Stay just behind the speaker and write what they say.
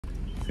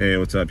Hey,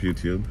 what's up,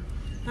 YouTube?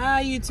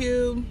 Hi,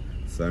 YouTube.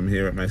 So I'm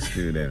here with my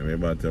student. We're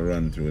about to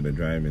run through the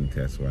driving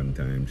test one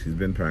time. She's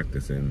been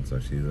practicing, so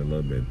she's a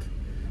little bit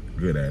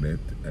good at it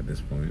at this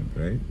point,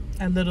 right?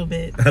 A little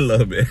bit. A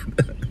little bit.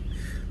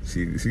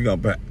 she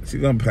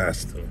gonna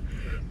pass though.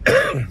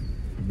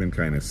 I've been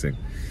kind of sick.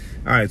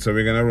 All right, so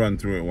we're gonna run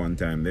through it one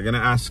time. They're gonna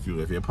ask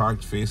you, if you're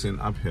parked facing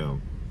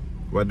uphill,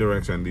 what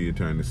direction do you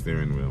turn the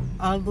steering wheel?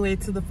 All the way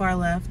to the far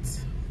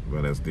left.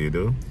 What else do you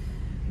do?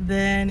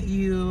 Then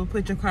you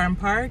put your car in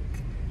park.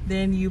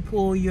 Then you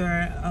pull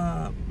your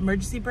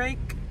emergency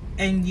brake,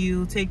 and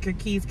you take your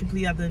keys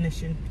completely out of the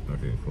ignition.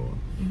 Okay, cool.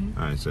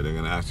 All right, so they're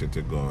gonna ask you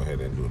to go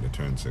ahead and do the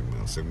turn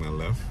signal. Signal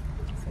left.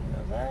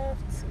 Signal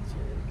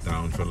left.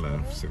 Down for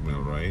left.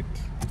 Signal right.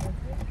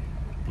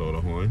 Blow the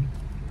horn.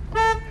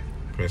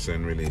 Press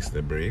and release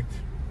the brake.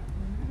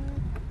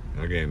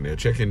 Again, they're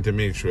checking to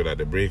make sure that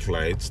the brake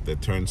lights, the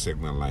turn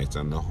signal lights,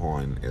 and the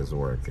horn is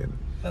working.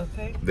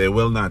 Okay. They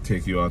will not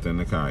take you out in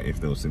the car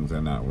if those things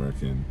are not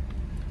working.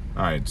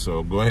 Alright,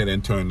 so go ahead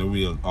and turn the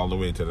wheel all the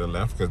way to the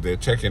left, because they're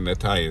checking the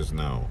tires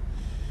now.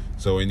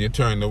 So when you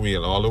turn the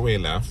wheel all the way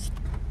left,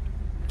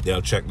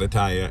 they'll check the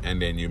tire,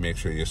 and then you make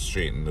sure you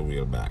straighten the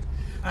wheel back.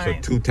 All so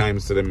right. 2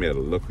 times to the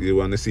middle. Look, you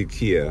want to see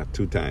Kia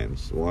 2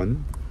 times.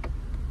 1,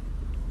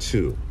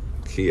 2.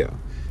 Kia.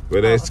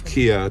 Whether it's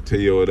Kia,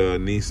 Toyota,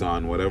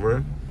 Nissan,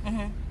 whatever,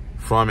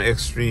 from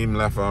extreme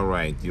left or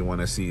right, you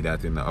want to see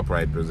that in the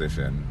upright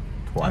position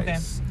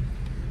twice.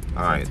 Okay.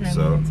 Alright, turn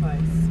so the wheel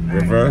twice. All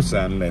reverse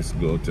and let's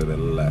go to the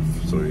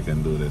left so we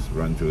can do this,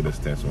 run through this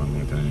test one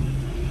more time.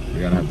 We're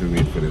going to have to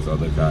wait for this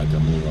other car to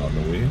move out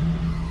the way.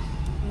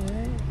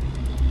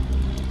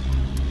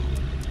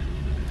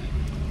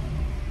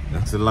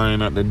 That's the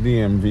line at the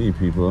DMV,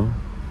 people.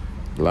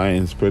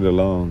 Line's pretty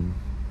long,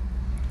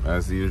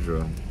 as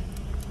usual.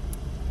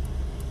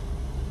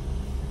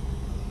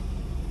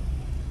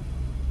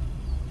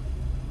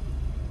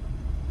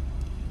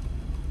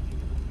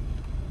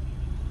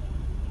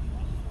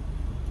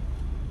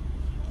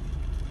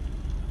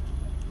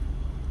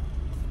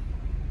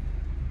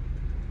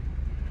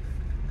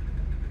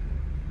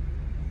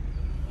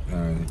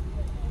 Alright,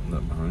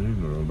 look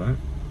behind, roll back.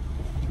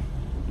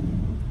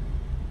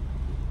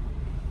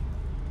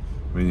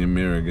 When your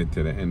mirror get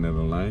to the end of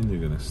the line,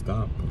 you're gonna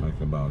stop,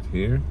 like about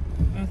here.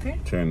 Okay.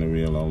 Turn the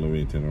wheel all the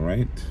way to the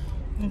right.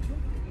 Okay.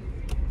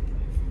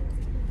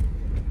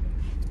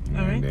 And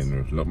Alright.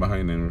 then look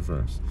behind and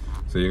reverse.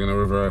 So you're gonna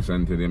reverse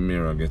until the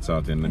mirror gets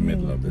out in the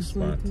middle of the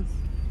spot.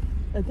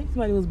 I think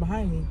somebody was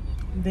behind me.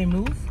 Did they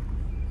move?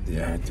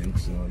 Yeah, I think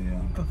so,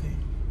 yeah. Okay.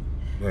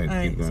 Go ahead,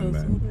 All keep right, going so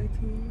back.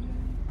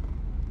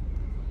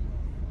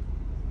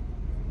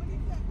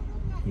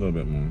 A little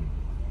bit more.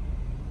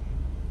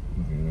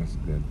 Okay, that's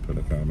good. Put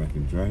the car back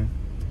in drive.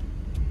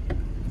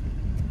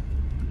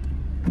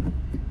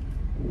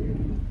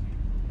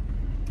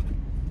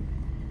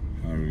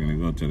 Alright, we're gonna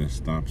go to the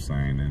stop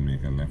sign and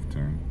make a left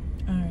turn.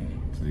 Alright.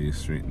 So you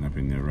straighten up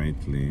in your right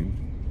lane.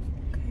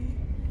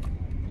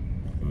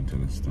 Okay. Go to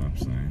the stop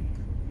sign.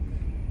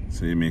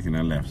 So you're making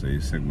a left, so you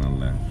signal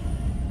left.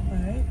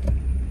 Alright.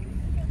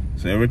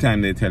 So every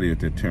time they tell you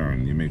to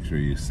turn, you make sure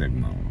you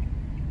signal.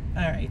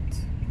 Alright.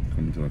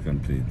 Come to a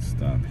complete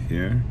stop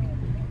here.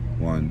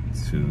 1,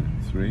 2,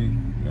 3.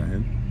 Go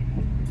ahead.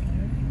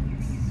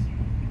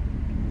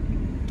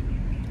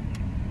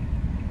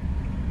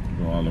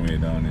 Go all the way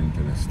down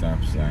into the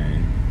stop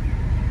sign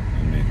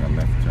and make a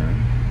left turn.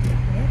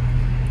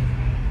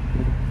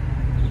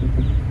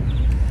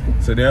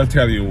 So they'll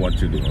tell you what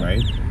to do,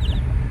 right?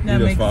 That You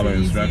just makes follow it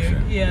easier.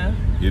 instruction. Yeah.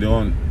 You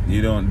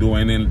don't do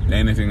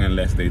anything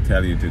unless they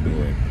tell you to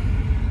do it.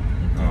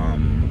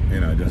 You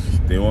know,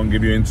 just they won't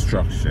give you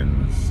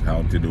instructions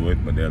how to do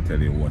it, but they'll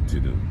tell you what to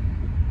do.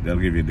 They'll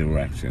give you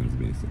directions,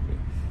 basically.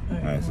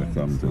 All right, so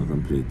come to a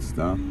complete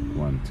stop.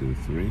 1, 2,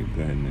 3.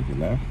 Go ahead and make a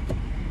left.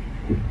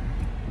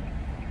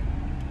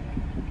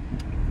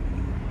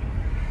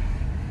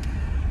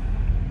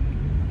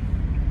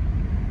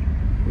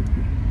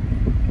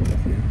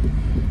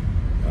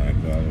 All right,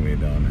 go all the way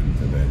down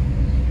into the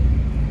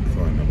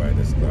corner by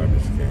this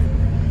garbage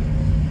can.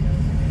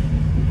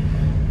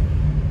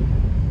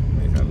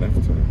 Make a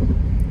left turn.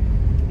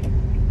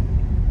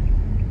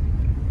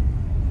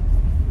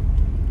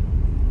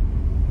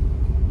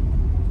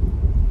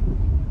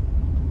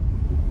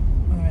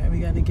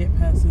 To get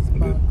past this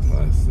box. Get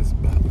past this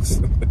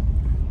box.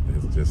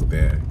 It's just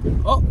there.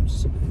 Oh,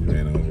 You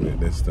ran over it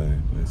this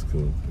time. That's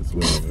cool. It's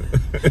whatever.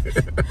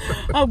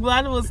 I'm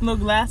glad there was no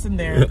glass in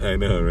there. I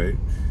know, right?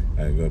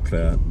 I go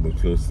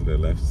close to the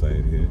left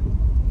side here.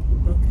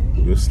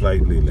 Okay. Go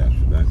slightly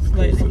left. That's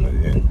close to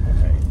the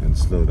and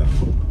slow down.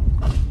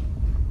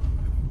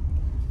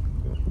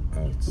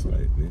 Go out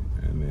slightly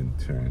and then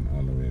turn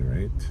all the way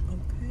right.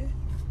 Okay.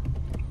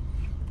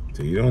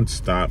 So you don't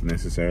stop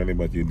necessarily,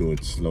 but you do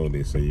it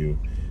slowly. So you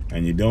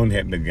don't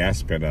hit the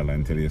gas pedal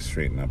until you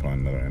straighten up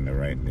in the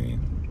right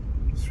lane.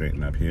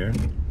 Straighten up here.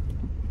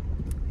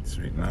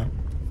 Straighten up.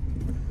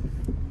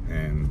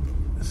 And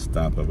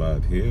stop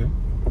about here.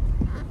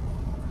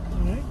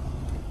 All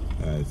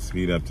right.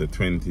 Speed up to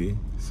 20.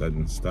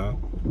 Sudden stop.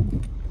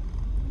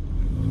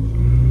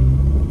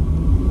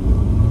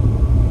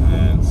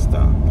 And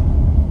stop.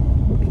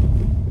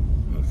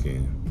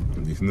 Okay.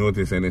 Did you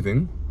notice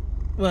anything?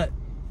 What?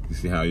 You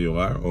see how you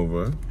are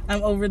over?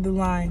 I'm over the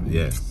line.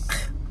 Yes.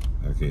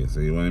 Okay, so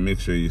you want to make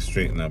sure you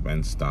straighten up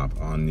and stop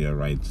on your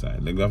right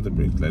side. Let go of the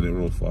brakes. Let it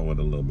roll forward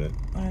a little bit.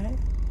 All right.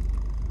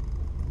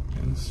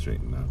 And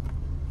straighten up.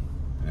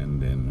 And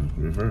then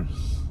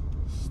reverse.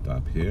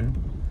 Stop here.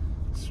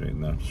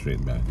 Straighten up,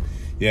 straight back.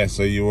 Yeah,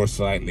 so you were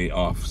slightly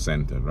off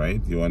center,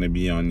 right? You want to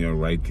be on your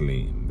right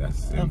lane.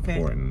 That's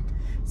important.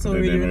 So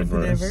we're doing the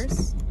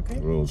reverse. Okay.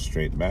 Roll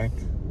straight back.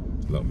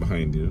 Look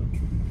behind you.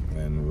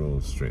 And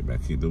roll straight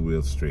back. Keep the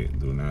wheel straight.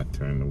 Do not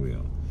turn the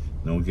wheel.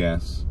 No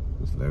gas.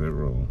 Just let it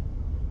roll.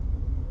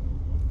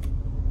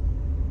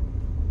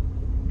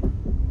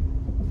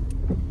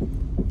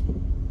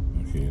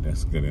 Okay,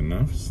 that's good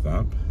enough.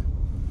 Stop.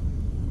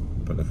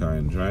 Put the car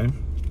in drive.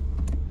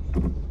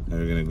 Now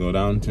we're gonna go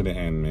down to the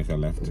end, make a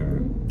left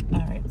turn.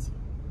 All right.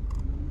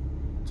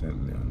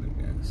 Gently on the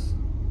gas.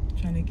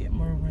 Trying to get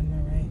more over on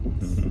the right.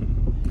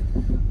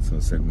 So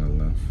signal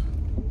left.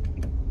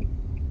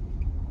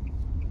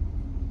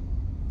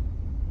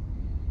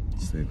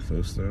 Stay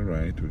close to the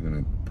right. We're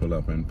gonna pull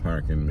up and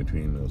park in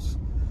between those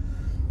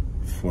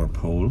 4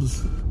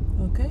 poles.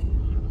 Okay.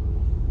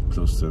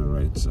 Close to the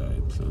right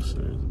side.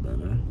 Closer is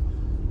better.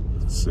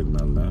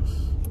 Signal left.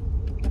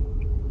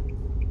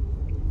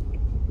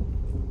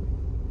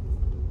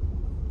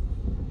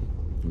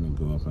 Gonna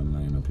go up and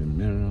line up your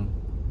mirror.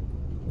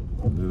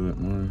 A little bit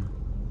more.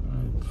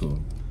 Alright, cool.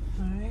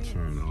 Alright.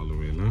 Turn all the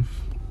way left.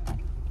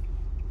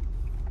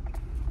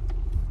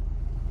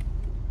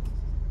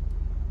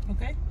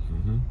 Okay.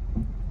 Mm-hmm.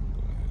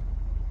 Go ahead.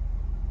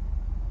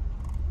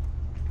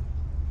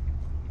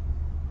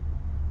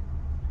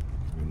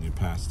 When you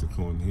pass the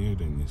cone here,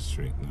 then you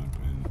straighten up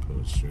and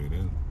pull straight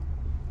in.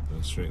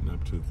 Don't straighten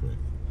up too quick.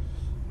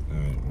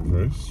 Alright,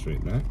 reverse,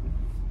 straight back.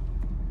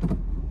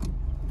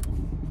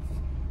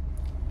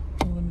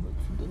 I'm gonna look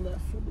to the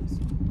left for this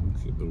one.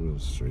 Keep the wheel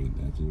straight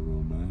as you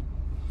roll back.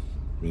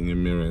 When your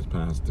mirror is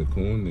past the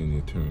cone, then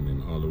you turn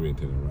in all the way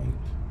to the right.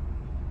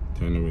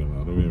 Turn the wheel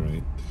all the way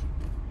right.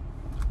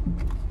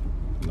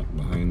 Look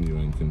behind you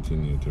and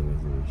continue to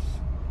reverse.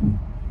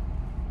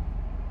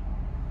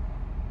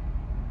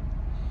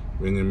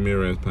 When your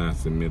mirror is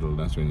past the middle,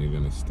 that's when you're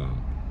gonna stop.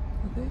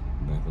 Okay.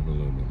 Back up a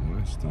little bit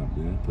more. Stop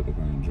there. Put the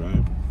car in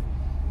drive.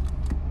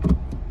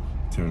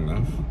 Turn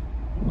left.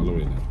 All the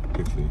way left.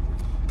 Quickly.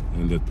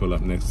 And just pull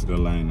up next to the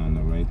line on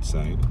the right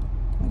side.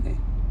 Okay.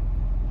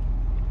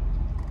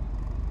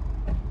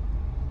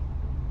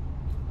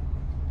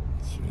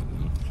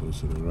 Straighten up. Close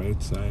to the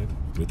right side.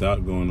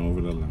 Without going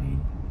over the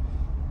line.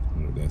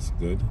 Oh, that's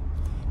good.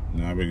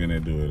 Now we're going to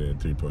do it at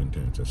 3-point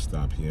turn. So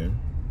stop here.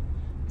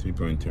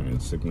 3-point turn.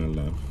 Signal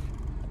left.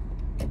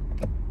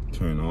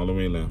 Turn all the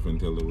way left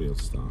until the wheel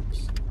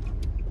stops.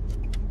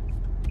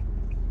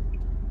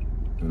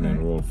 And then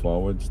roll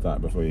forward.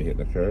 Stop before you hit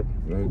the curb.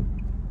 Good.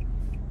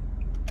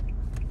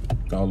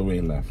 All the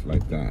way left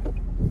like that.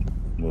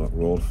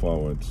 Roll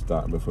forward.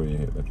 Stop before you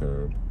hit the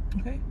curb.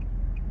 Okay.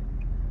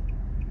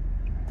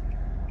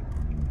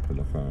 Put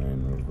the car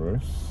in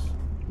reverse.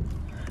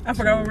 I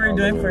forgot what we were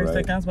doing first. Right.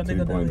 Like I was about to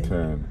go 3-point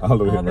turn. All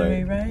the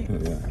way right.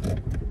 Yeah.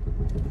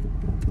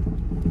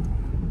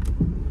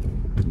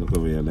 Look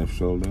over your left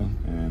shoulder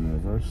and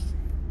reverse.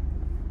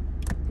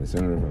 It's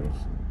in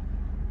reverse.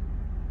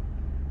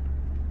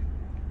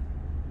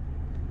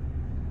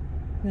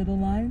 Middle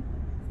line.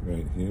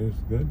 Right here is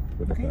good.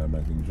 Put the car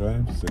back in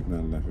drive.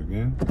 Signal left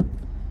again.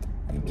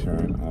 And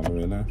turn all the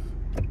way left.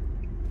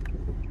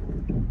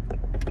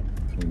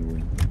 Turn the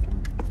wheel.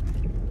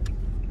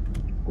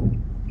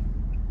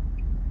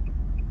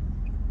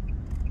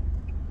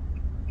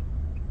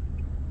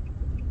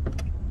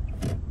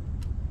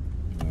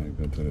 Alright,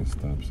 go to the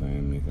stop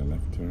sign, make a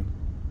left turn.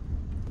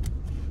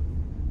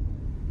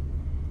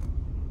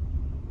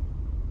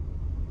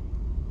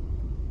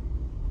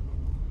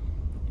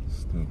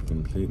 Stop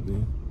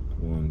completely.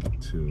 1,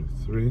 2,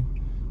 3.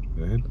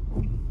 Go ahead.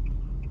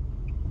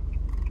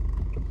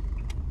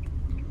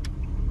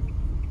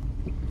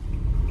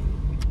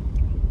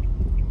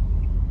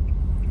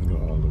 Go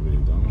all the way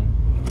down.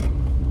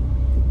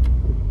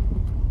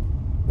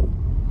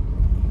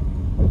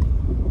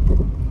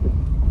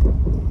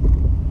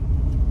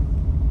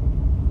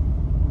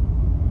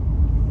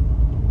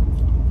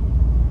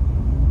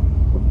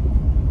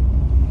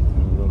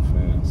 Real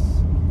fast.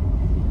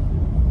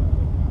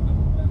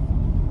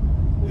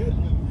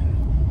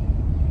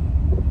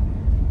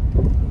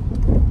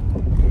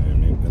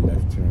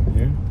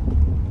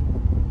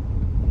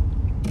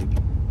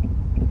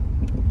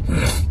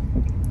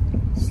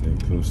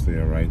 Close to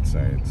your right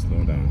side,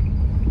 slow down,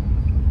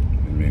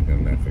 and make a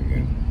left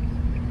again.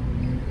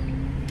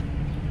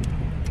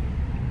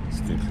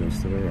 Stay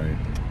close to the right.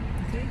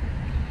 Okay.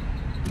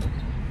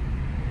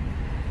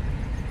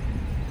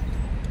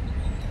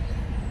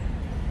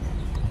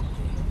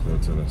 Go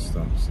to the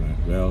stop sign.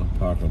 Well,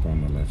 park up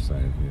on the left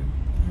side here.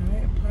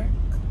 Alright, park.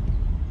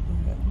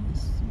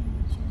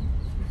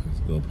 That's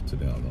go up to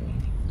the other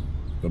one.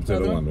 Go up to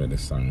the one with the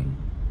sign.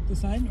 The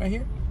sign right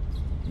here?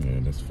 Yeah,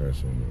 this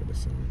first one with the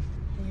sign.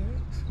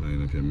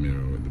 Line up your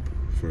mirror with the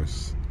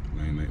first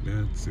line like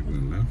that.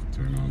 Signal left,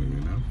 turn all the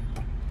way left.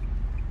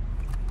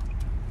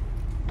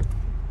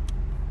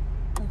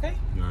 Okay.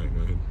 Alright,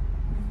 go ahead.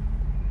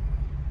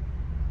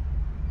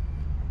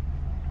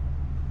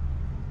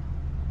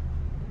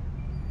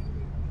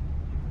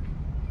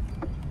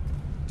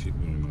 Keep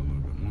going a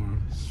little bit more.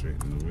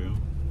 Straighten the wheel.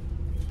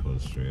 Pull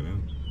straight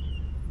in.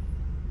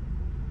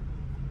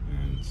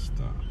 And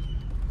stop.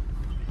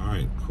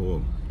 Alright,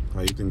 cool.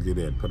 How you think you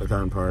did? Put the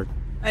car in park.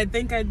 I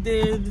think I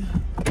did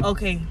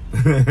okay.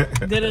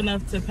 Good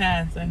enough to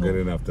pass, I hope. Good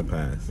enough to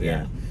pass,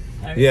 yeah.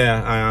 Right.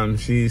 Yeah,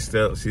 she's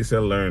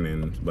still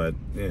learning, but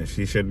yeah,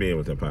 she should be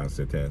able to pass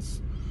the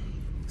test.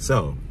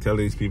 So, tell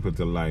these people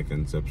to like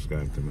and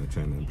subscribe to my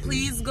channel, please.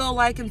 Please go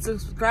like and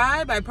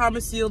subscribe. I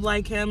promise you'll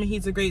like him.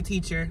 He's a great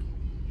teacher.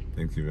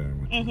 Thank you very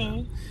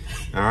much.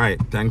 All right,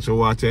 thanks for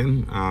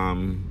watching.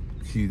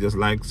 Just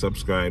like,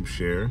 subscribe,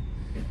 share,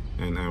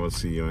 and I will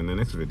see you in the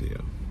next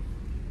video.